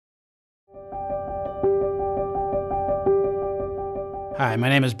Hi, my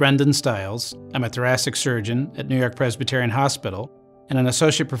name is Brendon Stiles. I'm a thoracic surgeon at New York Presbyterian Hospital and an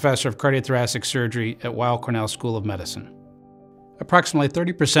associate professor of cardiothoracic surgery at Weill Cornell School of Medicine. Approximately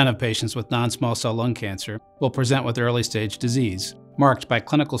 30% of patients with non-small cell lung cancer will present with early-stage disease, marked by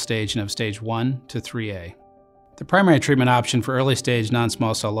clinical staging of stage 1 to 3A. The primary treatment option for early-stage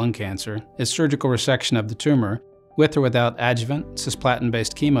non-small cell lung cancer is surgical resection of the tumor with or without adjuvant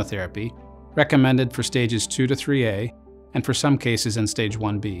cisplatin-based chemotherapy, recommended for stages 2 to 3A and for some cases in stage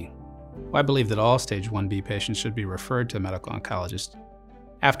 1B. Well, I believe that all stage 1B patients should be referred to a medical oncologist.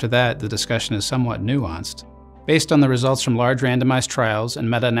 After that, the discussion is somewhat nuanced. Based on the results from large randomized trials and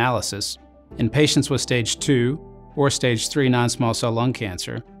meta-analysis, in patients with stage 2 or stage 3 non-small cell lung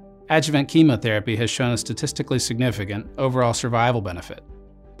cancer, adjuvant chemotherapy has shown a statistically significant overall survival benefit,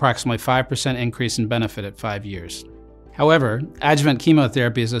 approximately 5% increase in benefit at 5 years. However, adjuvant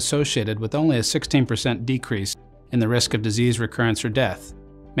chemotherapy is associated with only a 16% decrease in the risk of disease recurrence or death,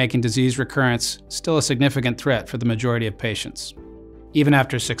 making disease recurrence still a significant threat for the majority of patients. Even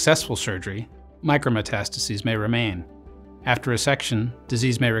after successful surgery, micrometastases may remain. After resection,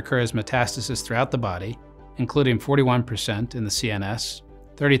 disease may recur as metastasis throughout the body, including 41% in the CNS,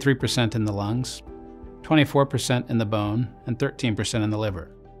 33% in the lungs, 24% in the bone, and 13% in the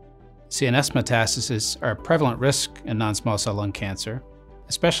liver. CNS metastases are a prevalent risk in non-small cell lung cancer,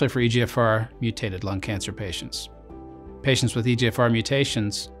 especially for EGFR mutated lung cancer patients. Patients with EGFR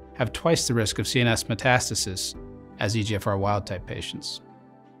mutations have twice the risk of CNS metastasis as EGFR wild-type patients.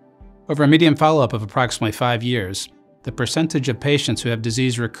 Over a median follow-up of approximately 5 years, the percentage of patients who have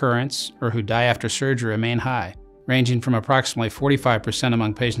disease recurrence or who die after surgery remain high, ranging from approximately 45%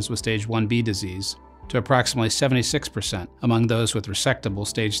 among patients with stage 1B disease to approximately 76% among those with resectable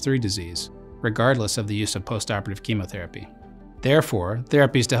stage 3 disease, regardless of the use of postoperative chemotherapy. Therefore,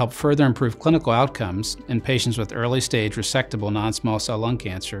 therapies to help further improve clinical outcomes in patients with early-stage resectable non-small cell lung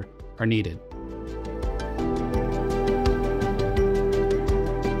cancer are needed.